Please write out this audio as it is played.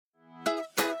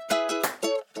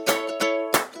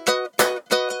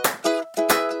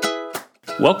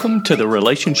Welcome to the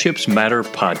Relationships Matter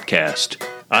podcast.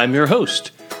 I'm your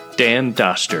host, Dan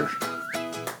Doster.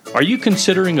 Are you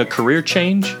considering a career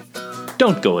change?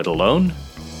 Don't go it alone.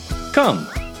 Come,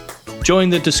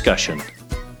 join the discussion,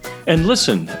 and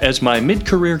listen as my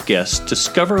mid-career guests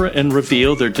discover and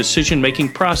reveal their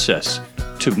decision-making process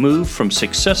to move from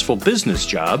successful business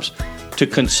jobs to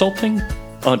consulting,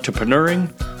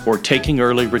 entrepreneuring, or taking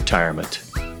early retirement.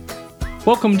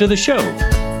 Welcome to the show.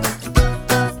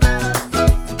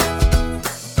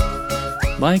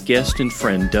 My guest and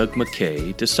friend Doug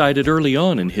McKay decided early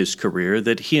on in his career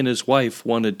that he and his wife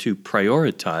wanted to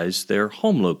prioritize their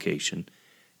home location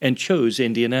and chose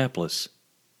Indianapolis.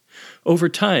 Over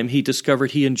time, he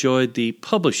discovered he enjoyed the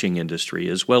publishing industry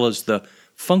as well as the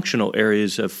functional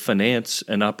areas of finance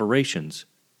and operations.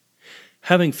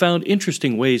 Having found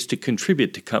interesting ways to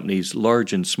contribute to companies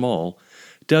large and small,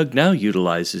 Doug now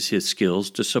utilizes his skills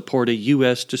to support a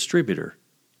U.S. distributor.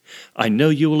 I know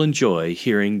you will enjoy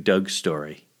hearing Doug's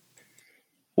story.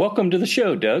 Welcome to the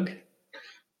show, Doug.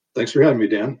 Thanks for having me,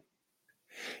 Dan.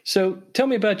 So tell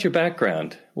me about your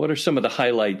background. What are some of the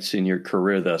highlights in your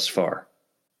career thus far?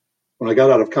 When I got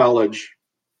out of college,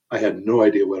 I had no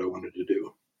idea what I wanted to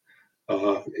do. In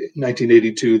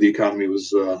 1982, the economy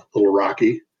was a little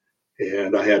rocky,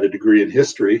 and I had a degree in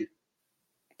history.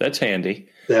 That's handy.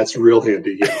 That's real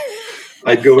handy, yeah.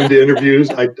 I'd go into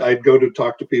interviews, I'd go to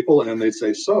talk to people, and they'd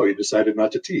say, "So, you decided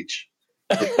not to teach?"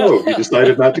 Like, "Oh, you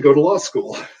decided not to go to law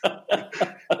school."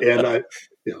 And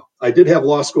I did have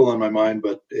law school on my mind,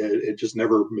 but it just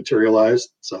never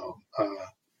materialized. So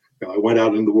I went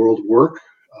out in the world of work,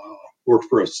 worked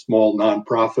for a small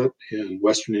nonprofit in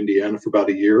Western Indiana for about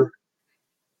a year,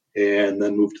 and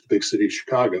then moved to the big city of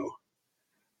Chicago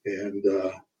and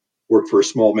worked for a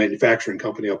small manufacturing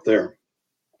company up there.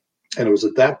 And it was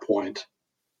at that point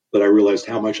that I realized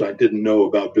how much I didn't know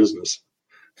about business.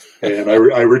 And I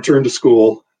returned to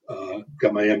school,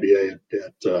 got my MBA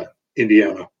at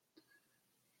Indiana,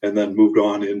 and then moved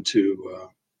on into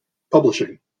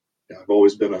publishing. I've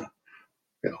always been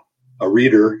a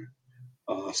reader,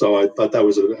 so I thought that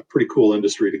was a pretty cool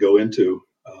industry to go into.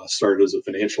 Started as a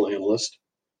financial analyst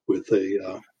with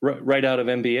a right out of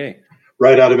MBA.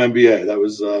 Right out of MBA, that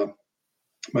was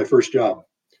my first job.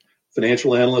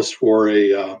 Financial analyst for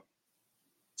a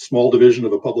small division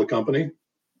of a public company.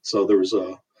 So there was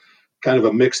a kind of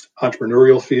a mixed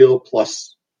entrepreneurial feel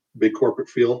plus big corporate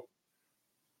feel,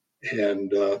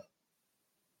 and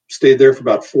stayed there for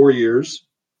about 4 years.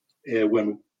 And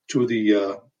when two of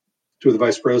the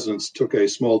vice presidents took a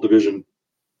small division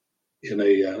in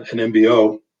an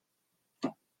MBO,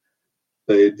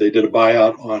 they did a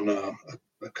buyout on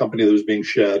a company that was being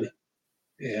shed,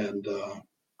 and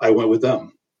I went with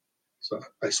them. So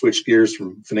I switched gears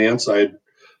from finance. I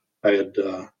had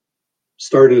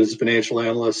started as a financial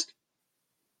analyst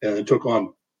and then took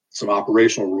on some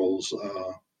operational roles,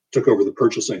 took over the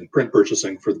print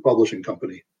purchasing for the publishing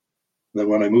company. And then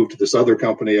when I moved to this other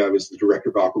company, I was the director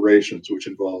of operations, which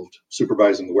involved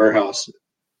supervising the warehouse,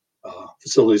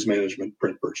 facilities management,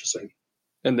 print purchasing.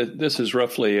 And this is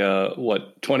roughly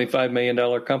 $25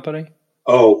 million company?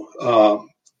 Oh,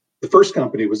 the first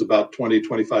company was about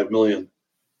 25 million.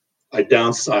 I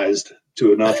downsized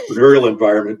to an entrepreneurial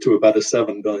environment to about a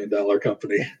 $7 billion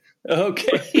company.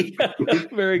 Okay,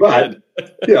 very but,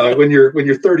 good. Yeah, when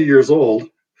you're 30 years old,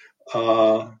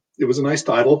 it was a nice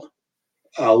title,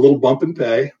 a little bump in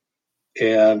pay,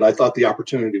 and I thought the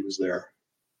opportunity was there.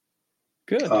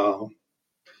 Good.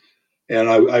 And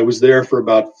I was there for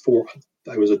about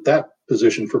I was at that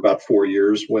position for about 4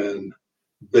 years when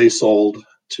they sold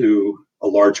to a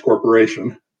large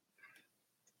corporation.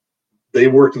 They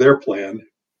worked their plan,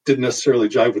 didn't necessarily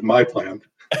jive with my plan.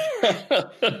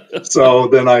 So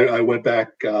then I went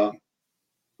back, had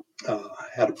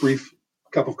a brief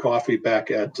cup of coffee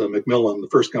back at Macmillan, the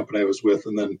first company I was with,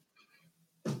 and then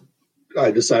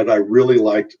I decided I really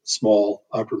liked small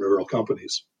entrepreneurial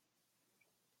companies.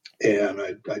 And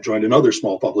I joined another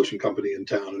small publishing company in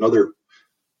town, another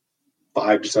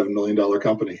 $5 to $7 million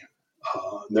company.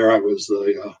 And there I was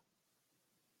the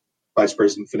vice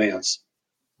president of finance.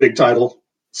 Big title,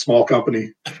 small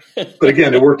company, but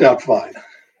again, it worked out fine.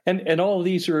 And all of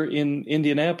these are in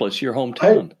Indianapolis, your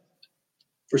hometown.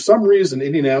 For some reason,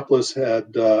 Indianapolis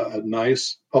had a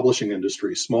nice publishing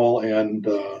industry, small and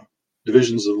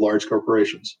divisions of large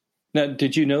corporations. Now,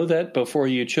 did you know that before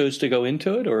you chose to go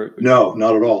into it, or no,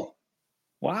 not at all?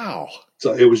 Wow!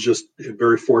 So it was just a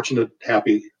very fortunate,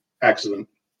 happy accident.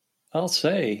 I'll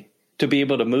say, to be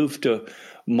able to move to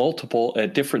multiple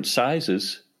at different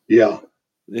sizes. Yeah.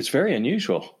 It's very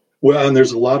unusual. Well, and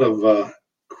there's a lot of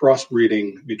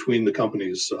crossbreeding between the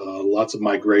companies, lots of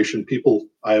migration.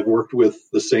 I have worked with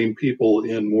the same people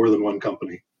in more than one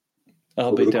company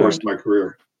over the course of my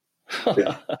career.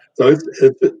 Yeah. So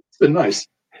it's been nice.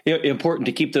 Important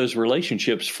to keep those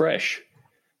relationships fresh.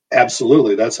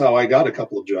 Absolutely. That's how I got a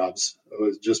couple of jobs. I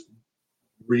was just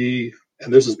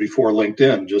and this is before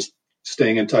LinkedIn, just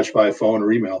staying in touch by phone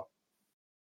or email.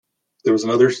 There was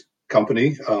another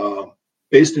company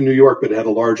based in New York, but it had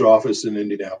a large office in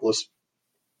Indianapolis.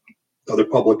 Other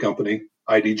public company,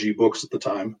 IDG Books at the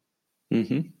time.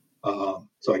 Mm-hmm.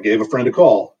 So I gave a friend a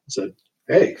call and said,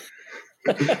 "Hey,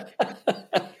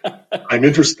 I'm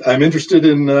interested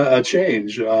in a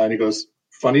change." And he goes,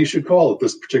 "Funny you should call at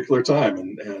this particular time."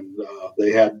 And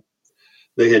they had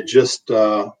just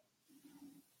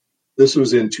this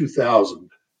was in 2000,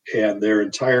 and their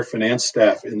entire finance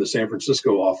staff in the San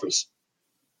Francisco office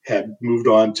had moved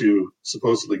on to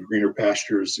supposedly greener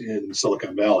pastures in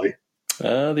Silicon Valley.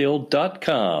 The old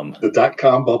 .com. The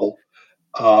 .com bubble.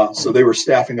 So they were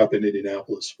staffing up in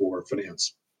Indianapolis for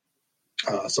finance.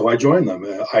 So I joined them.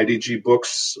 IDG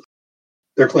Books,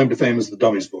 their claim to fame is the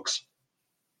dummies books.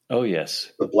 Oh,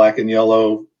 yes. The black and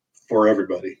yellow for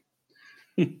everybody.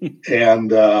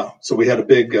 And so we had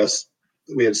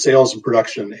we had sales and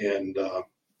production and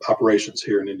operations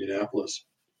here in Indianapolis.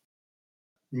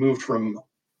 Moved from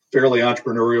fairly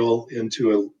entrepreneurial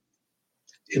into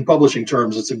in publishing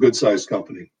terms, it's a good-sized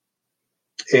company.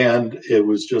 And it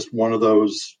was just one of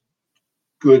those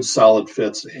good, solid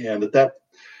fits. And at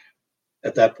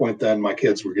that point then, my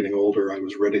kids were getting older. I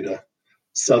was ready to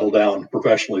settle down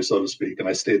professionally, so to speak, and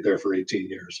I stayed there for 18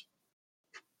 years.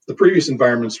 The previous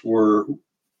environments were,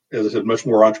 as I said, much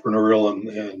more entrepreneurial,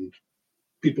 and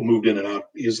people moved in and out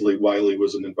easily. Wiley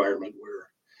was an environment where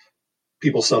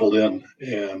people settled in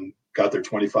and got their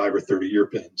 25 or 30-year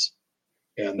pins.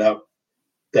 And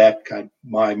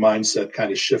my mindset kind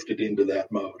of shifted into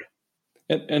that mode.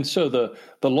 And so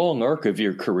the long arc of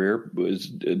your career was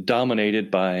dominated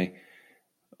by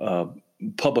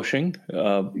publishing,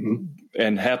 Mm-hmm.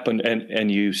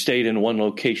 and you stayed in one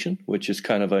location, which is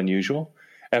kind of unusual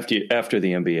after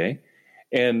the MBA,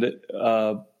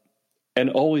 and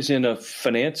always in a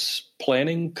finance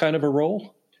planning kind of a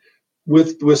role,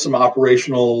 with some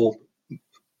operational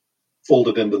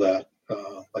folded into that.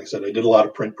 Like I said, I did a lot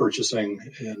of print purchasing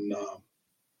in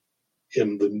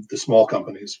the small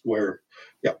companies where,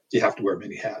 you have to wear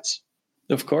many hats.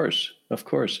 Of course.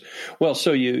 Well,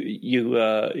 so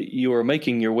you were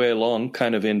making your way along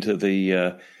kind of into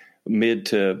the mid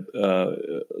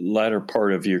to latter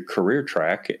part of your career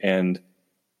track, and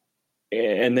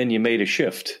then you made a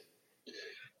shift.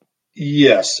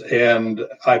 Yes, and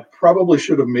I probably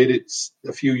should have made it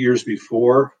a few years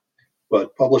before,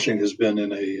 but publishing has been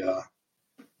in a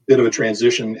bit of a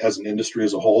transition as an industry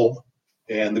as a whole,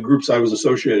 and the groups I was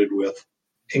associated with,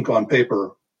 ink on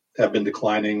paper, have been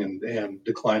declining and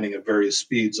declining at various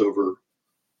speeds over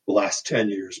the last 10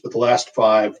 years. But the last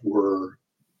 5 were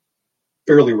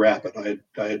fairly rapid. We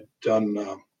had done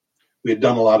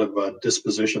a lot of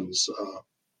dispositions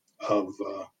of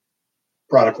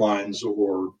product lines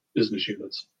or business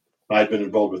units. I had been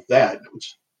involved with that, which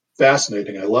was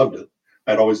fascinating. I loved it.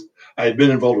 I had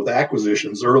been involved with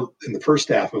acquisitions early in the first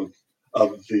half of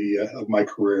my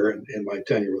career and my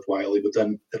tenure with Wiley, but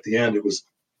then at the end it was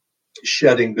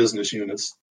shedding business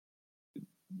units.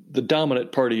 The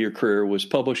dominant part of your career was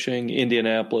publishing.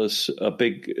 Indianapolis,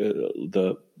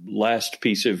 the last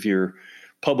piece of your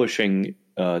publishing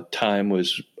time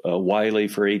was Wiley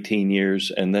for 18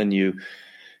 years, and then you'd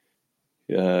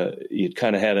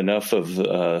kind of had enough of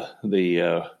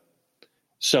the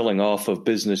selling off of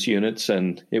business units,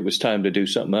 and it was time to do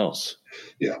something else.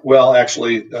 Yeah, well,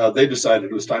 actually, they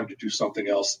decided it was time to do something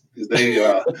else. They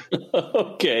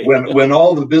okay. When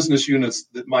all the business units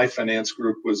that my finance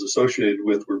group was associated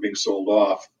with were being sold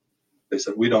off, they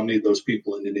said, we don't need those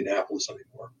people in Indianapolis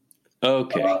anymore.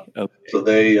 Okay. So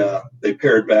they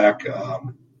pared back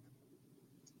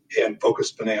and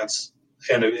focused finance,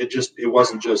 and it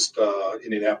wasn't just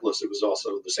Indianapolis; it was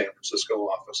also the San Francisco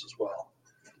office as well.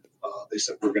 They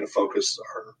said we're going to focus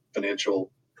our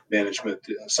financial management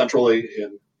centrally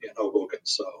in Hoboken.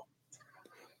 So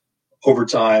over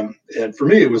time, and for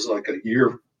me, it was like a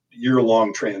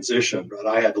year-long transition, but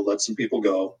I had to let some people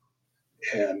go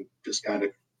and just kind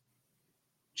of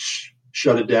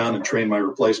shut it down and train my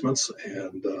replacements.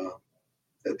 And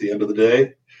at the end of the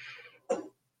day,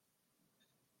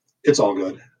 it's all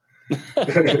good.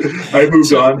 I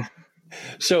moved on.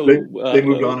 So they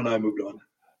moved on and I moved on.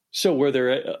 So were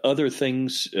there other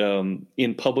things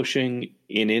in publishing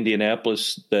in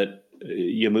Indianapolis that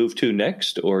you moved to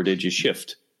next, or did you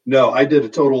shift? No, I did a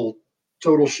total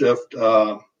shift.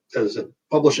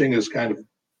 publishing is kind of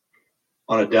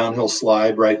on a downhill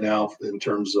slide right now in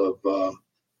terms of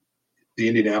the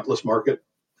Indianapolis market.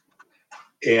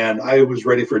 And I was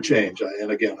ready for a change.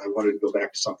 And again, I wanted to go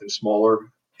back to something smaller.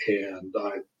 And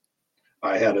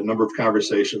I had a number of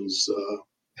conversations,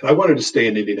 and I wanted to stay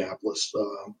in Indianapolis.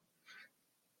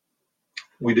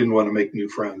 We didn't want to make new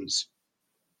friends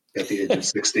at the age of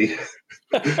 60.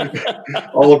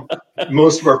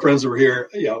 Most of our friends were here.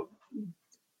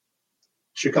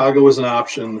 Chicago was an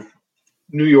option.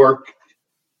 New York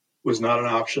was not an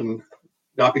option,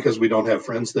 not because we don't have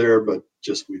friends there, but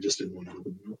we just didn't want to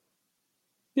live there.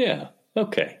 Yeah.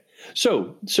 Okay.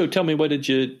 So tell me, what'd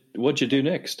you do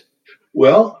next?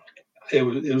 Well, it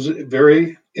was a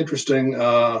very interesting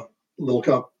little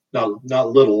company. Not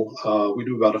little. We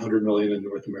do about 100 million in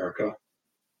North America.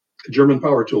 A German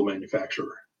power tool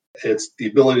manufacturer. It's the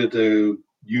ability to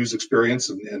use experience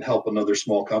and help another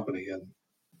small company. And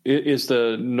is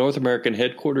the North American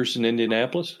headquarters in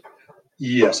Indianapolis?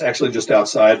 Yes, actually just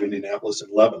outside of Indianapolis in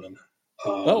Lebanon.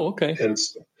 Okay. And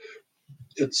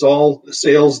it's all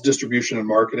sales, distribution, and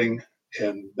marketing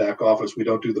and back office. We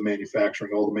don't do the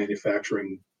manufacturing. All the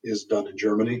manufacturing is done in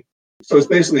Germany. So it's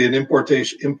basically an import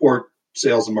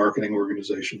sales and marketing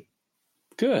organization.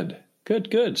 Good.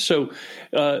 So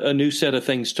a new set of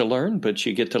things to learn, but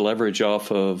you get to leverage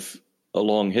off of a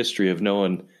long history of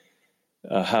knowing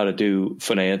how to do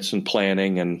finance and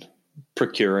planning and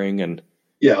procuring. And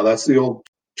yeah, that's the old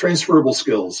transferable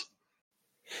skills.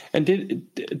 And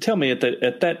tell me, at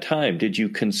that time, did you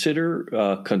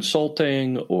consider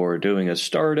consulting or doing a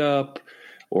startup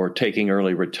or taking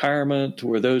early retirement?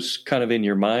 Were those kind of in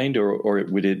your mind, or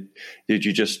did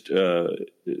you just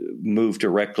move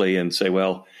directly and say,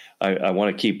 well, I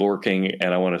want to keep working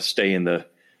and I want to stay in the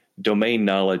domain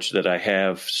knowledge that I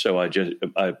have, so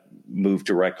I moved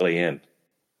directly in?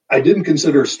 I didn't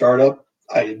consider a startup,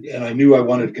 and I knew I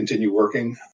wanted to continue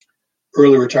working.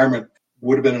 Early retirement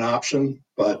would have been an option,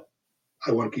 but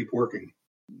I want to keep working.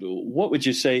 What would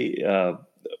you say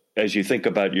as you think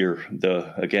about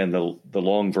the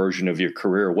long version of your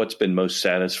career? What's been most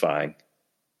satisfying?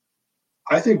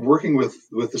 I think working with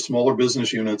the smaller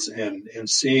business units and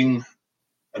seeing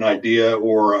an idea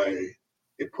or a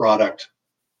product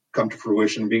come to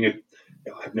fruition.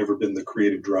 I've never been the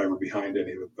creative driver behind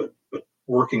any of it, but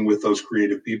working with those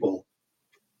creative people,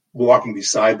 walking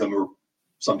beside them or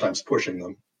sometimes pushing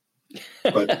them,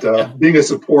 but being a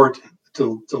support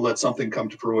to let something come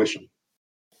to fruition.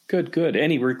 Good.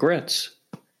 Any regrets?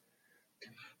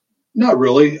 Not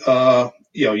really.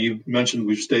 You mentioned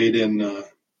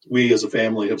we as a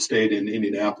family have stayed in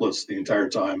Indianapolis the entire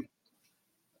time.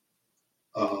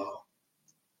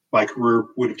 My career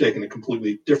would have taken a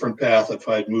completely different path if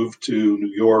I had moved to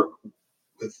New York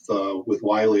with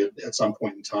Wiley at some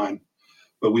point in time.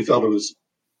 But we felt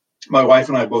my wife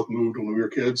and I both moved when we were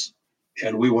kids,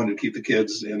 and we wanted to keep the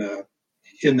kids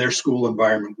in their school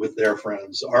environment with their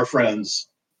friends. Our friends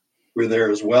were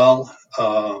there as well.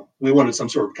 We wanted some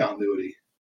sort of continuity.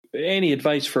 Any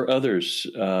advice for others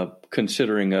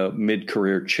considering a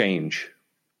mid-career change?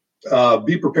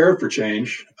 Be prepared for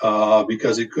change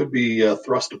because it could be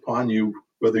thrust upon you,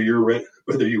 whether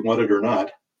you want it or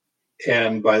not.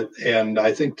 And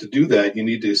I think to do that, you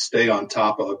need to stay on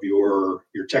top of your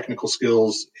technical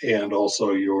skills and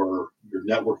also your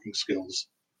networking skills.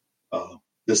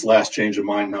 This last change of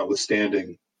mine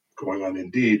notwithstanding, going on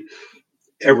Indeed,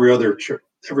 every other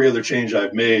change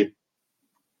I've made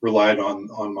relied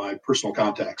on my personal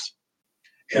contacts,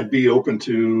 and be open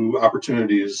to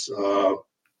opportunities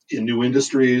in new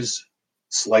industries,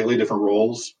 slightly different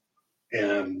roles,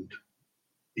 and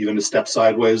even a step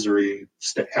sideways or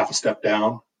half a step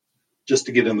down, just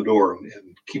to get in the door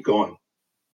and keep going.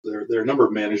 There are a number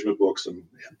of management books and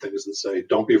things that say,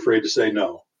 don't be afraid to say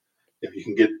no. You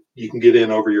can get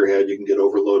in over your head. You can get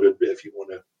overloaded if you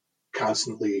want to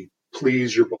constantly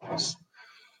please your boss.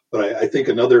 But I think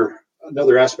another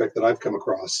aspect that I've come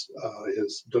across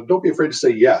is don't be afraid to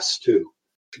say yes too.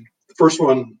 The first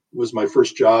one was my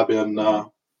first job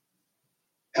out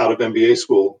of MBA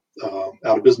school,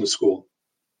 out of business school,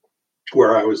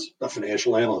 where I was a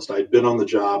financial analyst. I'd been on the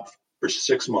job for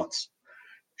 6 months,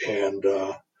 and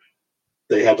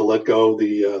they had to let go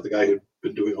the guy who'd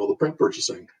been doing all the print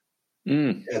purchasing.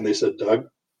 And they said, Doug,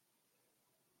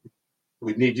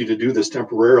 we need you to do this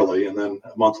temporarily. And then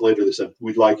a month later, they said,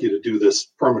 we'd like you to do this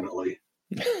permanently.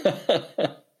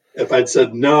 If I'd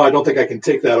said, no, I don't think I can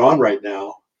take that on right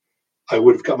now, I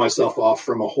would have cut myself off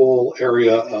from a whole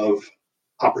area of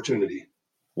opportunity.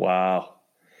 Wow.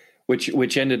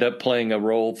 Which ended up playing a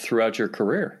role throughout your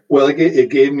career. Well, it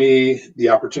gave me the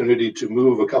opportunity to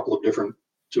move a couple of different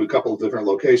to a couple of different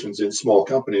locations in small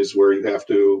companies where you have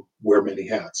to wear many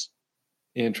hats.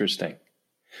 Interesting.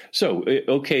 So,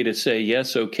 okay to say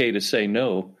yes, okay to say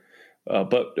no,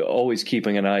 but always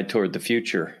keeping an eye toward the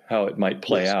future, how it might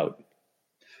play Yes. out.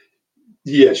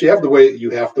 Yes, you have to weigh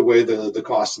the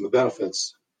costs and the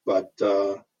benefits. But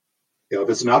if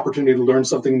it's an opportunity to learn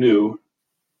something new,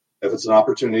 if it's an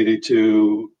opportunity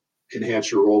to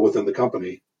enhance your role within the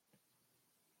company,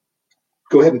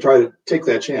 go ahead and try to take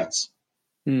that chance.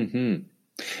 Mm-hmm.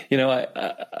 I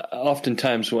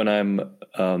oftentimes when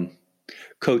I'm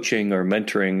coaching or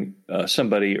mentoring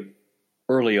somebody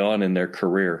early on in their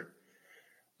career,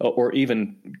 or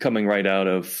even coming right out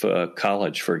of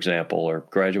college, for example, or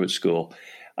graduate school,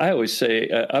 I always say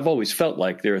I've always felt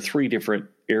like there are three different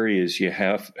areas you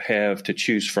have to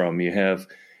choose from. You have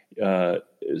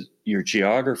your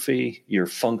geography, your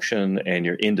function, and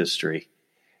your industry.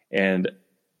 And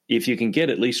if you can get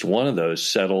at least one of those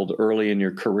settled early in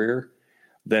your career,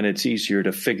 then it's easier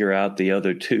to figure out the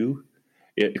other two.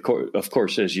 Of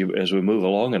course, as we move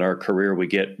along in our career, we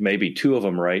get maybe two of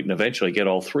them right and eventually get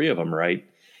all three of them right.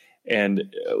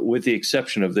 And with the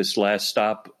exception of this last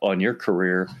stop on your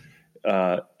career,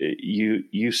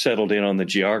 you settled in on the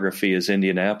geography as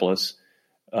Indianapolis.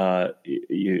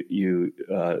 You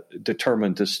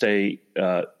determined to stay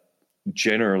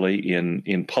generally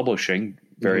in publishing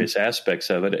various aspects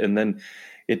of it, and then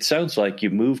it sounds like you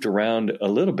moved around a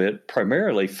little bit,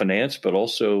 primarily finance, but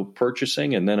also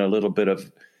purchasing, and then a little bit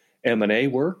of M&A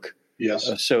work. Yes.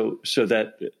 So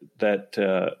that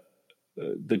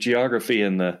the geography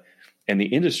and the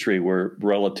industry were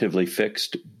relatively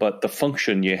fixed, but the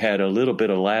function, you had a little bit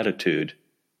of latitude.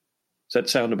 Does that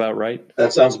sound about right?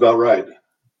 That sounds about right.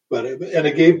 But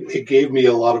it gave me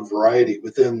a lot of variety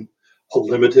within a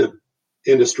limited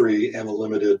industry and a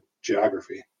limited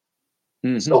geography.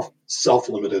 Mm-hmm.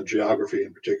 Self-limited geography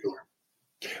in particular.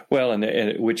 Well,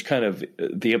 and which kind of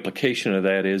the implication of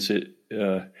that is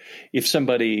if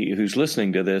somebody who's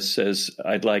listening to this says,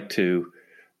 I'd like to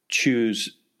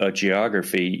choose a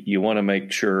geography, you want to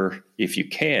make sure, if you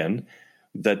can,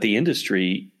 that the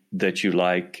industry that you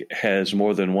like has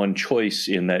more than one choice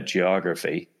in that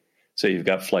geography. So you've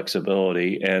got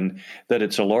flexibility, and that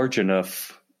it's a large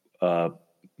enough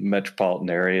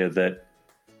metropolitan area that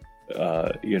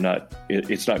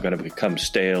it's not going to become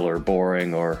stale or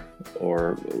boring or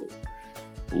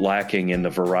lacking in the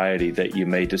variety that you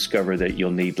may discover that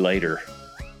you'll need later.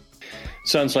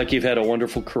 Sounds like you've had a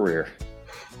wonderful career.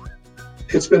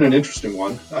 It's been an interesting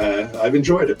one. I've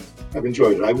enjoyed it.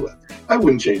 I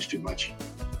wouldn't change too much.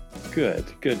 Good.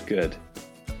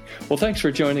 Well, thanks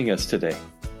for joining us today.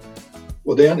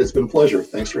 Well, Dan, it's been a pleasure.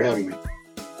 Thanks for having me.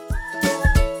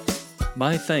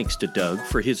 My thanks to Doug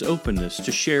for his openness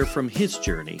to share from his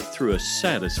journey through a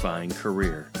satisfying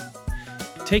career.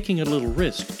 Taking a little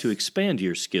risk to expand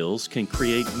your skills can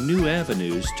create new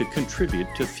avenues to contribute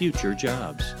to future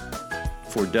jobs.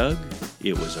 For Doug,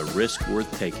 it was a risk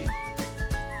worth taking.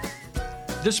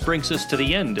 This brings us to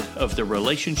the end of the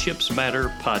Relationships Matter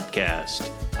podcast.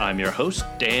 I'm your host,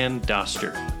 Dan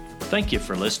Doster. Thank you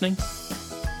for listening.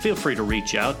 Feel free to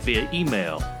reach out via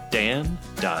email,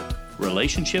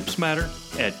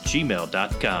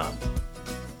 dan.relationshipsmatter@gmail.com.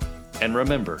 And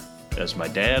remember, as my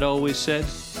dad always said,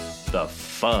 the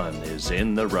fun is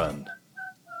in the run.